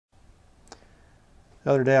The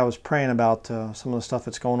other day I was praying about some of the stuff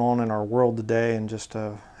that's going on in our world today, and just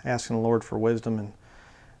asking the Lord for wisdom. And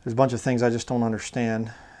there's a bunch of things I just don't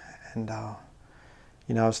understand. And I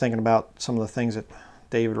was thinking about some of the things that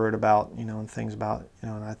David wrote about, and things about,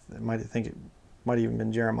 and I might think it might even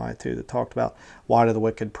been Jeremiah too, that talked about why do the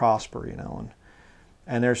wicked prosper,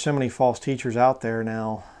 and there's so many false teachers out there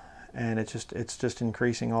now, and it's just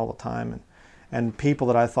increasing all the time. And people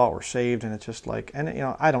that I thought were saved, and it's just like, and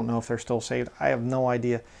I don't know if they're still saved. I have no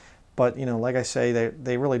idea. But like I say,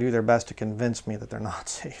 they really do their best to convince me that they're not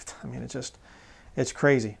saved. I mean, it's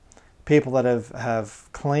crazy. People that have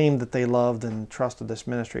claimed that they loved and trusted this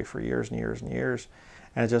ministry for years and years and years,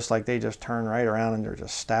 and it's just like they just turn right around and they're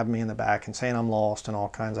just stabbing me in the back and saying I'm lost and all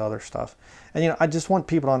kinds of other stuff. And I just want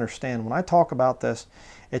people to understand, when I talk about this,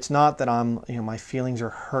 it's not that I'm, my feelings are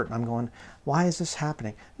hurt and I'm going, why is this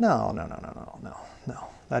happening? No,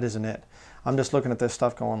 that isn't it. I'm just looking at this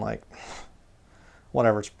stuff going like,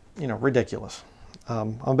 whatever, it's, ridiculous.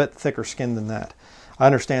 I'm a bit thicker skinned than that. I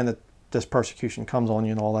understand that this persecution comes on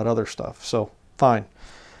you and all that other stuff, so fine.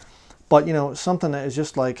 But, something that is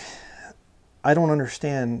just like, I don't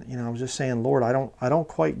understand, I was just saying, Lord, I don't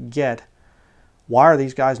quite get, why are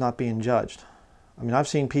these guys not being judged? I mean, I've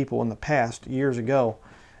seen people in the past, years ago,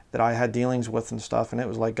 that I had dealings with and stuff, and it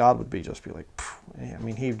was like God would just be like,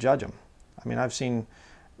 he'd judge them. I mean, I've seen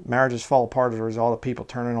marriages fall apart as a result of people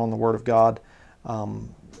turning on the Word of God,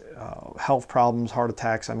 health problems, heart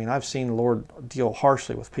attacks. I mean, I've seen the Lord deal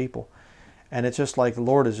harshly with people, and it's just like the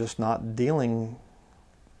Lord is just not dealing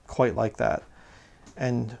quite like that.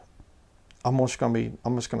 And I'm just going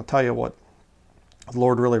to tell you what the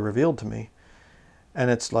Lord really revealed to me,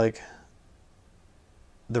 and it's like,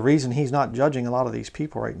 the reason He's not judging a lot of these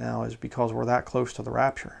people right now is because we're that close to the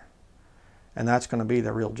rapture. And that's going to be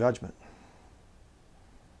the real judgment.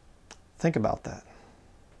 Think about that.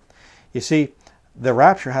 You see, the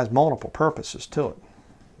rapture has multiple purposes to it.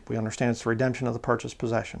 We understand it's the redemption of the purchased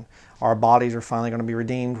possession. Our bodies are finally going to be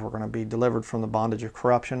redeemed. We're going to be delivered from the bondage of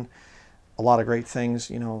corruption. A lot of great things,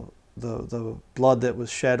 the blood that was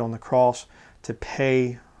shed on the cross to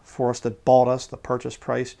pay for us, that bought us, the purchase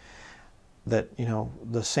price. That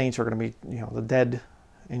the saints are going to be, the dead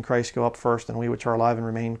in Christ go up first, and we which are alive and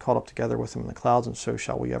remain caught up together with Him in the clouds, and so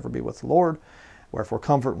shall we ever be with the Lord. Wherefore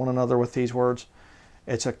comfort one another with these words.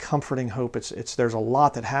 It's a comforting hope. There's a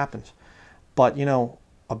lot that happens, but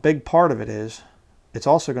a big part of it is it's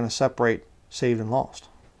also going to separate saved and lost.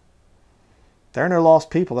 There are no lost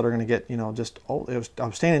people that are going to get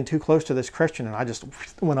I'm standing too close to this Christian and I just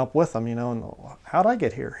went up with them, and how'd I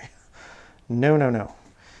get here? No.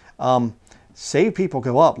 Saved people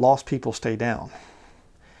go up, lost people stay down.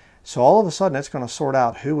 So all of a sudden it's going to sort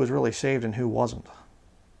out who was really saved and who wasn't.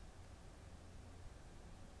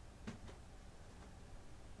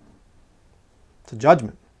 It's a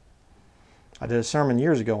judgment. I did a sermon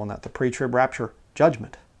years ago on that, the pre-trib rapture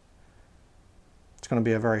judgment. It's going to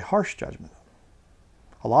be a very harsh judgment.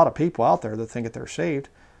 A lot of people out there that think that they're saved,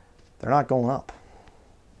 they're not going up.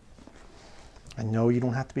 I know you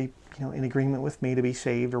don't have to be in agreement with me to be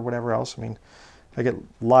saved or whatever else. I mean, I get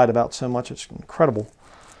lied about so much, it's incredible.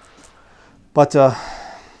 But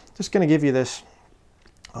just going to give you this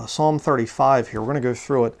Psalm 35 here. We're going to go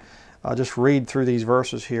through it, just read through these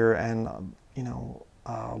verses here, and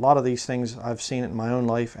a lot of these things I've seen it in my own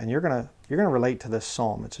life, and you're going to relate to this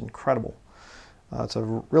psalm. It's incredible. It's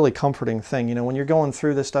a really comforting thing. When you're going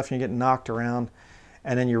through this stuff and you're getting knocked around,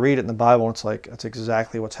 and then you read it in the Bible, and it's like, that's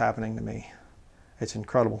exactly what's happening to me. It's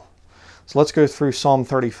incredible. So let's go through Psalm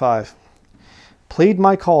 35. Plead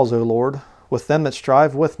my cause, O Lord, with them that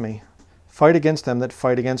strive with me. Fight against them that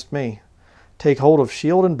fight against me. Take hold of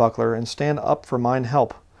shield and buckler, and stand up for mine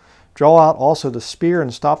help. Draw out also the spear,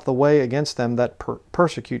 and stop the way against them that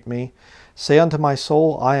persecute me. Say unto my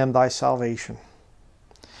soul, I am thy salvation.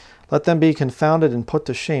 Let them be confounded and put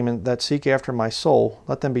to shame and that seek after my soul.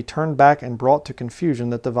 Let them be turned back and brought to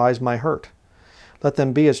confusion that devise my hurt. Let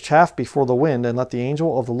them be as chaff before the wind, and let the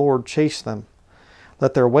angel of the Lord chase them.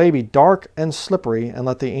 Let their way be dark and slippery, and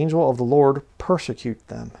let the angel of the Lord persecute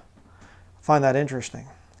them. I find that interesting,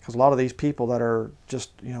 because a lot of these people that are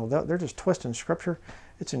just, they're just twisting Scripture.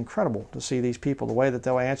 It's incredible to see these people, the way that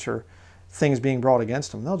they'll answer things being brought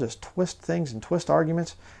against them. They'll just twist things and twist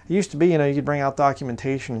arguments. It used to be, you could bring out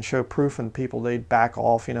documentation and show proof, and people, they'd back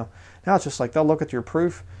off, Now it's just like they'll look at your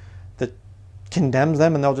proof that condemns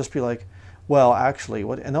them, and they'll just be like, well, actually,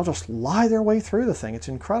 what? And they'll just lie their way through the thing. It's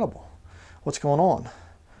incredible. What's going on?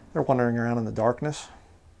 They're wandering around in the darkness.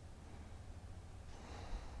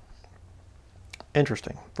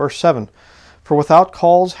 Interesting. Verse 7. For without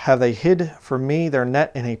cause have they hid for me their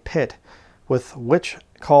net in a pit, with which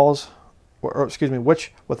cause or excuse me,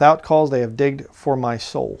 which without cause they have digged for my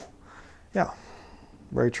soul. Yeah,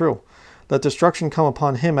 very true. Let destruction come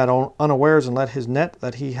upon him at unawares, and let his net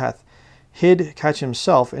that he hath hid catch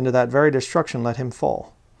himself. Into that very destruction let him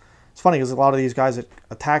fall. It's funny because a lot of these guys that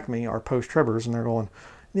attack me are post-tribbers, and they're going,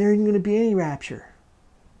 there isn't going to be any rapture.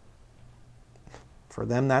 For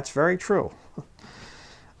them, that's very true.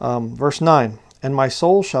 Verse 9, and my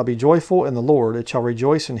soul shall be joyful in the Lord. It shall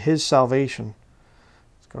rejoice in his salvation.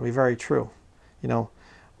 It's going to be very true. You know,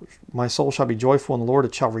 my soul shall be joyful in the Lord.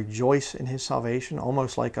 It shall rejoice in his salvation.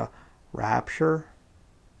 Almost like a rapture.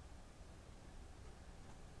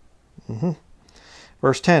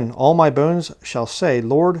 Verse 10, all my bones shall say,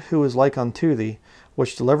 Lord, who is like unto thee,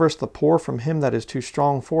 which delivereth the poor from him that is too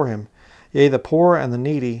strong for him, yea, the poor and the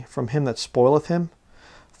needy from him that spoileth him?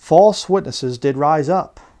 False witnesses did rise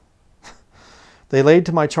up. They laid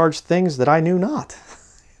to my charge things that I knew not.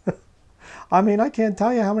 I mean, I can't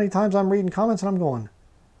tell you how many times I'm reading comments and I'm going,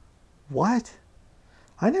 what?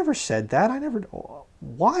 I never said that. I never,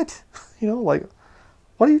 what? You know, like,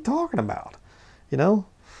 what are you talking about? You know?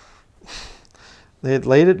 They had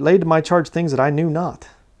laid to my charge things that I knew not.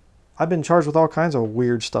 I've been charged with all kinds of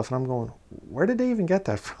weird stuff, and I'm going, where did they even get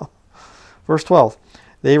that from? Verse 12,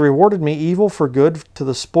 they rewarded me evil for good to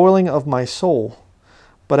the spoiling of my soul.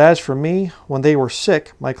 But as for me, when they were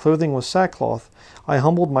sick, my clothing was sackcloth. I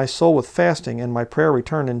humbled my soul with fasting, and my prayer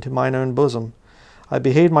returned into mine own bosom. I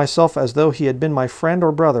behaved myself as though he had been my friend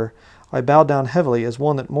or brother. I bowed down heavily as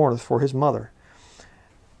one that mourneth for his mother.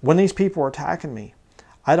 When these people are attacking me,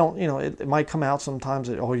 I don't, you know, it might come out sometimes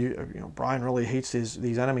that, oh, you know, Brian really hates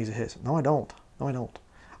these enemies of his. No, I don't. No, I don't.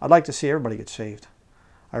 I'd like to see everybody get saved.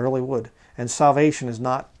 I really would. And salvation is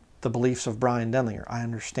not the beliefs of Brian Denlinger. I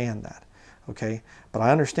understand that. Okay? But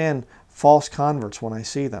I understand false converts when I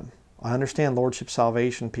see them. I understand Lordship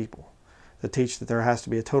Salvation people that teach that there has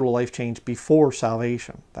to be a total life change before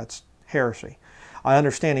salvation. That's heresy. I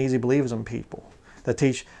understand easy believism people that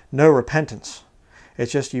teach no repentance.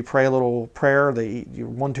 It's just you pray a little prayer, you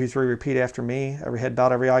 1, 2, 3 repeat after me, every head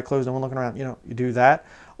bowed, every eye closed, no one looking around. You know, you do that.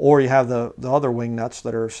 Or you have the other wingnuts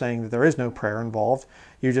that are saying that there is no prayer involved.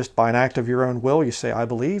 You just, by an act of your own will, you say, I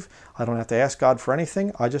believe. I don't have to ask God for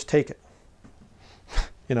anything. I just take it.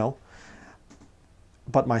 You know.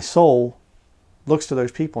 But my soul looks to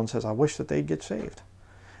those people and says, I wish that they'd get saved.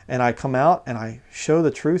 And I come out and I show the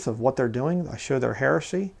truth of what they're doing. I show their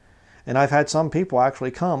heresy. And I've had some people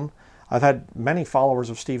actually come. I've had many followers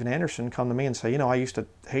of Steven Anderson come to me and say, you know, I used to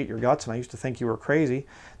hate your guts and I used to think you were crazy.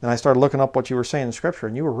 Then I started looking up what you were saying in Scripture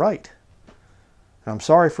and you were right. And I'm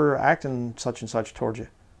sorry for acting such and such towards you.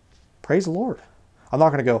 Praise the Lord. I'm not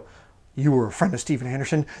going to go, you were a friend of Steven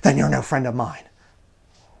Anderson, then you're no friend of mine.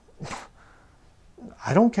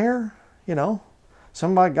 I don't care, you know.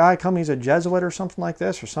 Some guy come, he's a Jesuit or something like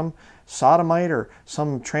this, or some sodomite or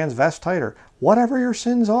some transvestite or whatever your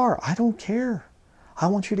sins are. I don't care. I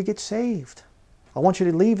want you to get saved. I want you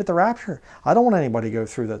to leave at the rapture. I don't want anybody to go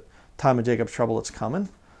through the time of Jacob's trouble that's coming.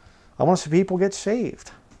 I want to see people get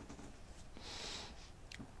saved.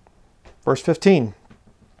 Verse 15.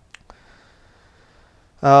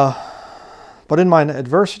 But in mine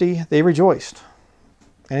adversity they rejoiced.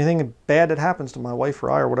 Anything bad that happens to my wife or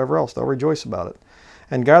I or whatever else, they'll rejoice about it.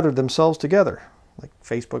 And gathered themselves together, like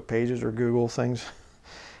Facebook pages or Google things.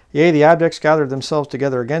 Yea, the abjects gathered themselves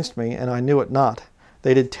together against me, and I knew it not.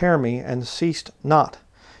 They did tear me and ceased not.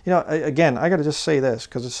 You know, again, I got to just say this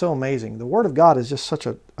because it's so amazing. The Word of God is just such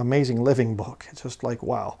an amazing living book. It's just like,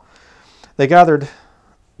 wow. They gathered,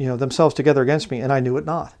 you know, themselves together against me, and I knew it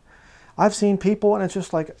not. I've seen people, and it's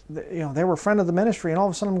just like, you know, they were a friend of the ministry, and all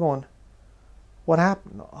of a sudden I'm going, what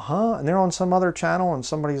happened? Huh? And they're on some other channel, and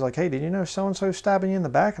somebody's like, hey, did you know so-and-so stabbing you in the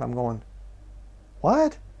back? And I'm going,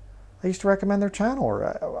 what? I used to recommend their channel,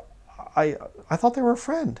 or I thought they were a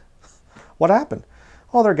friend. What happened?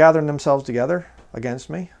 Oh, they're gathering themselves together against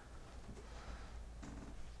me.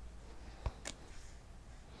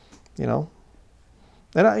 You know,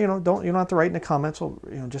 and you know, you don't have to write in the comments. Well,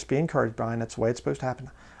 you know, just be encouraged, Brian. That's the way it's supposed to happen.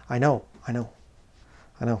 I know. I'm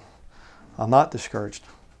not discouraged.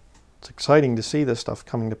 It's exciting to see this stuff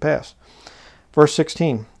coming to pass. Verse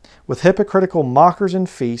 16. With hypocritical mockers and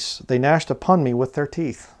feasts, they gnashed upon me with their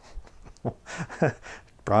teeth.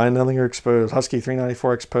 Brian Denlinger exposed. Husky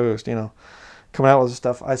 394 exposed. You know, coming out with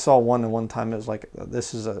stuff. I saw one time. It was like,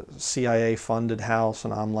 this is a CIA funded house,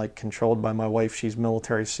 and I'm like controlled by my wife. She's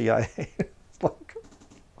military CIA. It's like,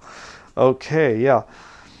 okay, yeah.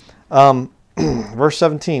 Verse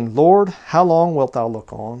 17. Lord, how long wilt thou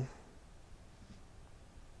look on?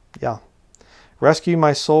 Yeah. Rescue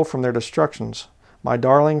my soul from their destructions, my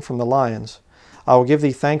darling from the lions. I will give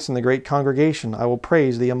thee thanks in the great congregation. I will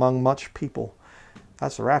praise thee among much people.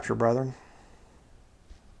 That's the rapture, brethren.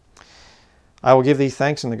 I will give thee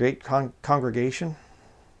thanks in the great congregation.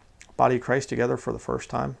 Body of Christ together for the first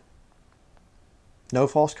time. No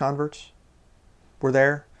false converts. We're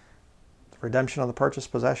there. The redemption of the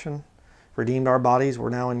purchased possession. Redeemed our bodies. We're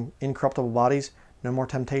now in incorruptible bodies. No more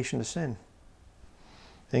temptation to sin.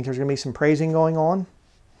 Think there's going to be some praising going on?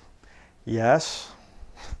 Yes.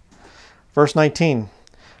 Verse 19.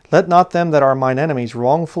 Let not them that are mine enemies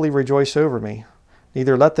wrongfully rejoice over me.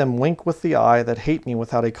 Neither let them wink with the eye that hate me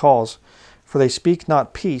without a cause. For they speak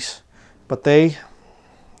not peace, but they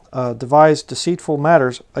devise deceitful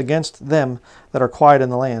matters against them that are quiet in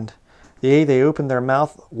the land. Yea, they opened their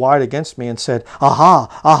mouth wide against me and said,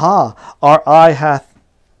 Aha, aha, our eye hath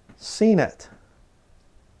seen it.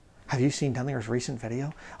 Have you seen Dunlinger's recent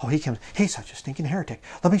video? Oh, he's such a stinking heretic.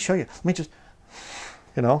 Let me show you. Let me just,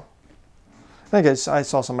 you know. I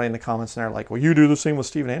saw somebody in the comments and they're like, well, you do the same with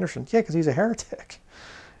Steven Anderson. Yeah, because he's a heretic,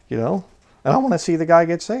 you know. And I want to see the guy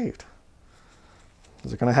get saved.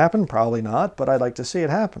 Is it going to happen? Probably not, but I'd like to see it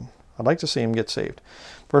happen. I'd like to see him get saved.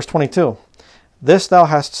 Verse 22. This thou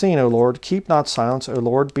hast seen, O Lord. Keep not silence, O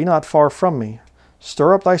Lord. Be not far from me.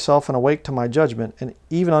 Stir up thyself and awake to my judgment, and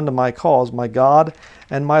even unto my cause, my God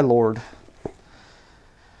and my Lord.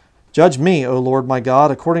 Judge me, O Lord my God,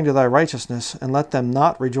 according to thy righteousness, and let them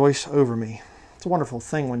not rejoice over me. It's a wonderful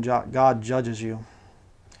thing when God judges you.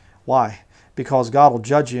 Why? Because God will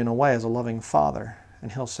judge you in a way as a loving father,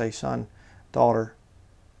 and he'll say, son, daughter,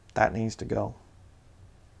 that needs to go.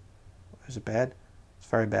 Is it bad? It's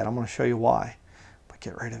very bad. I'm going to show you why. But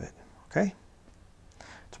get rid of it. Okay?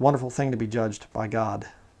 It's a wonderful thing to be judged by God.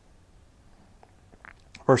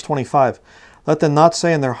 Verse 25. Let them not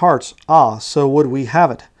say in their hearts, ah, so would we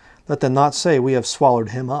have it. Let them not say, we have swallowed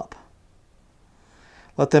him up.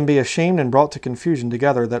 Let them be ashamed and brought to confusion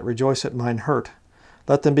together that rejoice at mine hurt.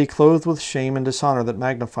 Let them be clothed with shame and dishonor that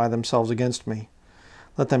magnify themselves against me.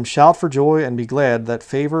 Let them shout for joy and be glad that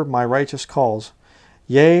favor my righteous cause.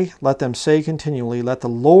 Yea, let them say continually, let the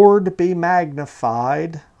Lord be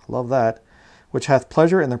magnified. I love that. Which hath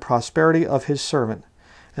pleasure in the prosperity of his servant.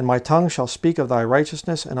 And my tongue shall speak of thy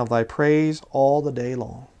righteousness and of thy praise all the day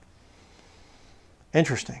long.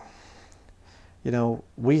 Interesting. You know,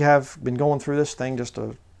 we have been going through this thing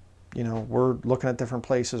we're looking at different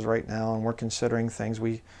places right now and we're considering things.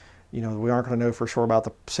 We aren't going to know for sure about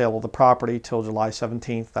the sale of the property till July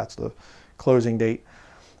 17th. That's the closing date.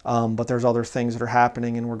 But there's other things that are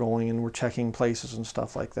happening and we're going and we're checking places and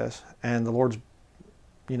stuff like this. And the Lord's,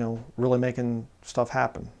 really making stuff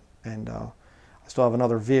happen. And I still have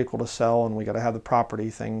another vehicle to sell and we got to have the property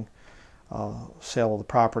thing, sale of the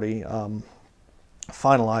property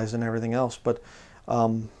finalized and everything else. But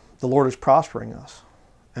the Lord is prospering us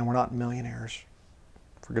and we're not millionaires.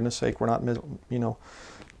 For goodness sake, we're not,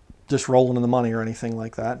 just rolling in the money or anything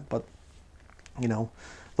like that. But, the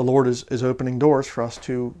Lord is opening doors for us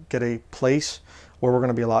to get a place where we're going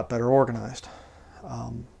to be a lot better organized.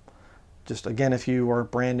 Just again, if you are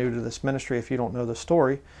brand new to this ministry, if you don't know the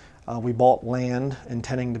story, we bought land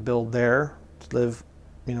intending to build there, to live,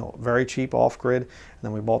 very cheap off-grid. And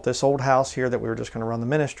then we bought this old house here that we were just going to run the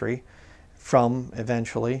ministry from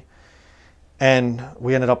eventually. And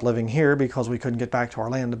we ended up living here because we couldn't get back to our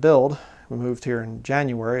land to build. We moved here in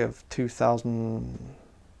January of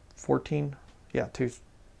 2014.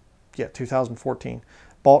 2014.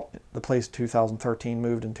 Bought the place in 2013,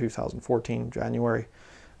 moved in 2014, January.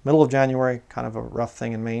 Middle of January, kind of a rough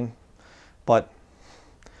thing in Maine. But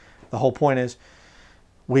the whole point is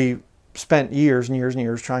we spent years and years and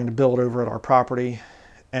years trying to build over at our property,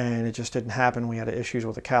 and it just didn't happen. We had issues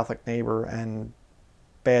with a Catholic neighbor and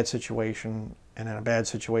bad situation, and in a bad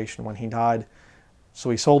situation when he died. So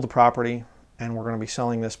we sold the property, and we're going to be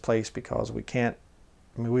selling this place because we can't,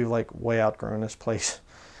 we've way outgrown this place,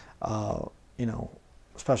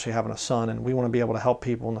 especially having a son, and we want to be able to help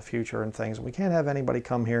people in the future and things. We can't have anybody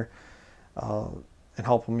come here and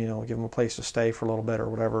help them, give them a place to stay for a little bit or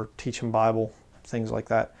whatever, teach them Bible, things like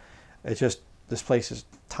that. It's just, this place is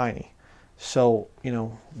tiny. So,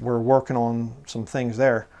 we're working on some things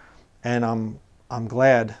there, and I'm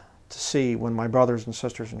glad to see when my brothers and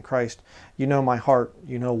sisters in Christ, my heart,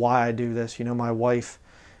 why I do this, my wife,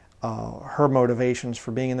 her motivations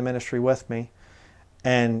for being in the ministry with me,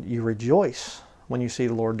 and you rejoice when you see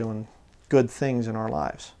the Lord doing good things in our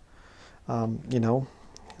lives.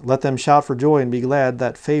 Let them shout for joy and be glad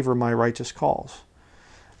that favor my righteous cause.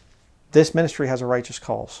 This ministry has a righteous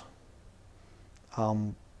cause.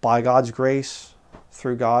 By God's grace,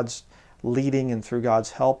 through God's leading and through God's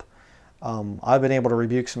help, I've been able to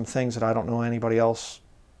rebuke some things that I don't know anybody else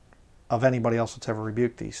of anybody else that's ever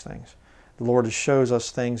rebuked these things. The Lord shows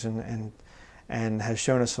us things and has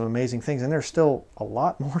shown us some amazing things. And there's still a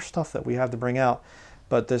lot more stuff that we have to bring out.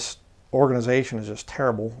 But this organization is just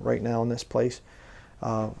terrible right now in this place.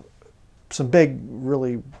 Some big,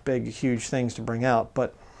 really big, huge things to bring out.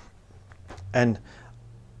 And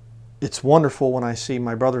it's wonderful when I see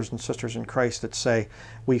my brothers and sisters in Christ that say,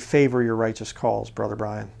 we favor your righteous calls, Brother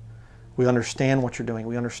Brian. We understand what you're doing.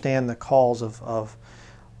 We understand the calls of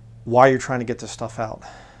why you're trying to get this stuff out.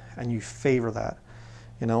 And you favor that,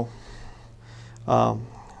 you know.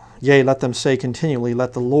 Yea, let them say continually,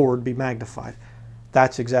 let the Lord be magnified.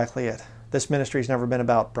 That's exactly it. This ministry's never been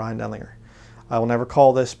about Brian Denlinger. I will never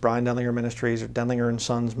call this Brian Denlinger Ministries or Denlinger and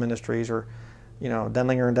Sons Ministries or, you know,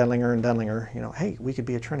 Denlinger and Denlinger and Denlinger. You know, hey, we could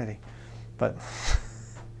be a trinity. But,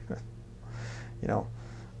 you know,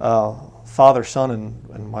 Father, Son,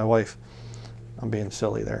 and my wife. I'm being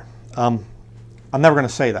silly there. I'm never going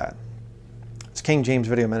to say that. It's King James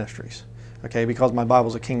Video Ministries, okay, because my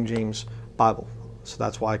Bible's a King James Bible. So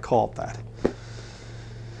that's why I call it that.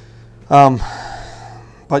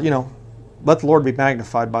 But, you know, let the Lord be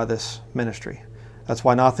magnified by this ministry. That's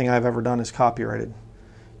why nothing I've ever done is copyrighted.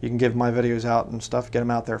 You can give my videos out and stuff, get them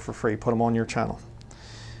out there for free, put them on your channel.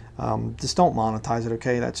 Just don't monetize it,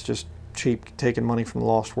 okay? That's just cheap, taking money from the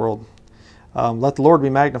lost world. Let the Lord be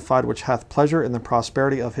magnified, which hath pleasure in the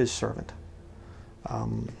prosperity of his servant.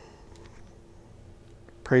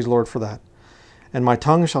 Praise the Lord for that. And my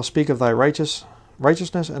tongue shall speak of thy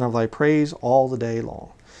righteousness and of thy praise all the day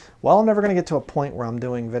long. Well, I'm never going to get to a point where I'm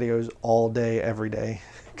doing videos all day, every day,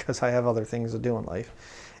 because I have other things to do in life.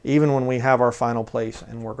 Even when we have our final place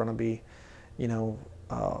and we're going to be, you know,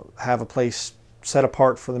 have a place set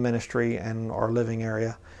apart for the ministry and our living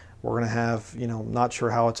area, we're going to have, you know, not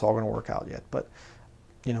sure how it's all going to work out yet, but,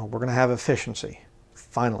 you know, we're going to have efficiency,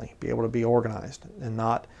 finally, be able to be organized and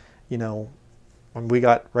not, you know, when we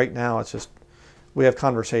got, right now, it's just, we have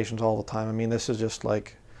conversations all the time. I mean, this is just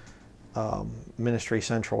like Ministry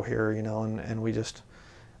Central here, you know, and we just,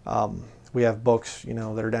 we have books, you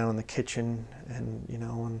know, that are down in the kitchen and, you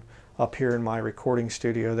know, and up here in my recording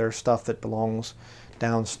studio, there's stuff that belongs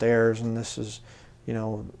downstairs, and this is, you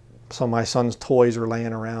know, some of my son's toys are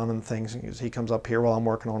laying around and things. He comes up here while I'm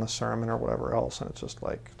working on a sermon or whatever else, and it's just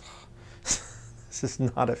like, this is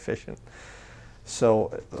not efficient.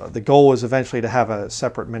 So the goal is eventually to have a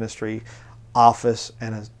separate ministry office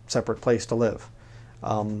and a separate place to live.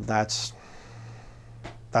 That's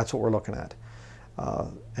what we're looking at.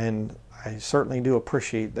 And I certainly do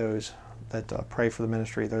appreciate those that pray for the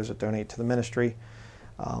ministry, those that donate to the ministry.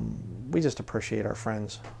 We just appreciate our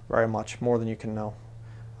friends very much, more than you can know.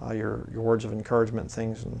 Your words of encouragement,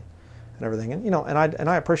 things and everything, and you know, and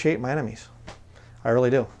I appreciate my enemies. I really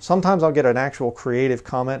do. Sometimes I'll get an actual creative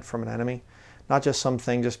comment from an enemy, not just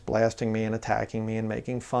something just blasting me and attacking me and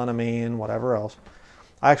making fun of me and whatever else.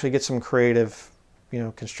 I actually get some creative, you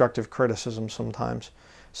know, constructive criticism sometimes.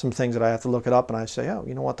 Some things that I have to look it up and I say, oh,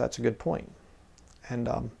 you know what, that's a good point.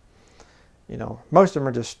 And you know, most of them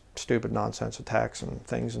are just stupid nonsense attacks and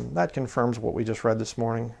things, and that confirms what we just read this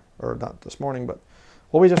morning, or not this morning, but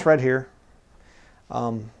what we just read here.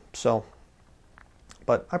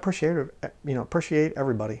 But I appreciate it, you know, appreciate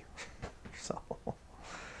everybody. So,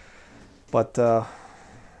 but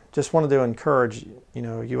just wanted to encourage, you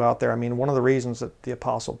know, you out there. I mean, one of the reasons that the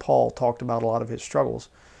Apostle Paul talked about a lot of his struggles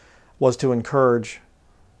was to encourage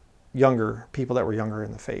younger people that were younger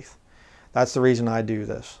in the faith. That's the reason I do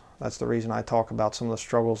this. That's the reason I talk about some of the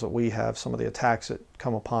struggles that we have, some of the attacks that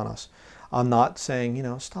come upon us. I'm not saying, you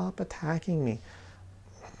know, stop attacking me.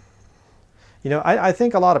 You know, I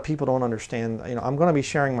think a lot of people don't understand. You know, I'm going to be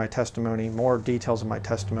sharing my testimony, more details of my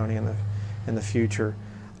testimony in the future.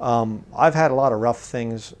 I've had a lot of rough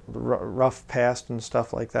things, rough past and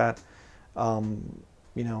stuff like that. You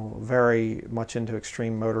know, very much into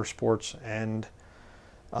extreme motorsports and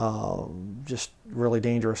just really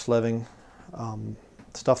dangerous living.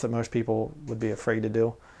 Stuff that most people would be afraid to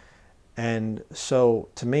do. And so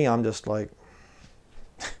to me, I'm just like,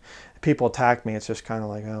 people attack me, it's just kind of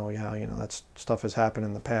like, oh yeah, you know, that stuff has happened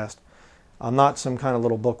in the past. I'm not some kind of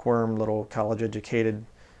little bookworm, little college educated,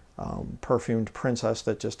 perfumed princess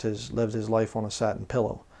that just has lived his life on a satin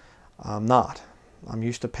pillow. I'm not. I'm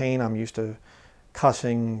used to pain, I'm used to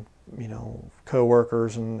cussing, you know,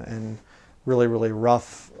 co-workers and really, really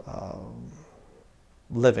rough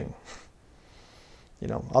living. You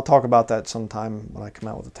know, I'll talk about that sometime when I come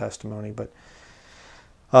out with a testimony, but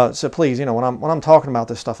so please, you know, when I'm talking about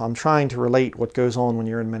this stuff, I'm trying to relate what goes on when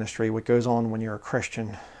you're in ministry, what goes on when you're a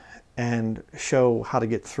Christian, and show how to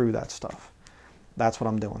get through that stuff. That's what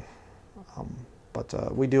I'm doing.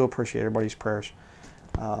 But we do appreciate everybody's prayers.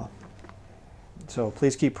 So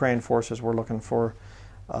please keep praying for us as we're looking for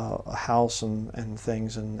a house and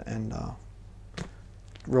things and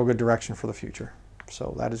real good direction for the future.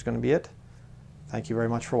 So that is going to be it. Thank you very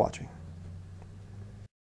much for watching.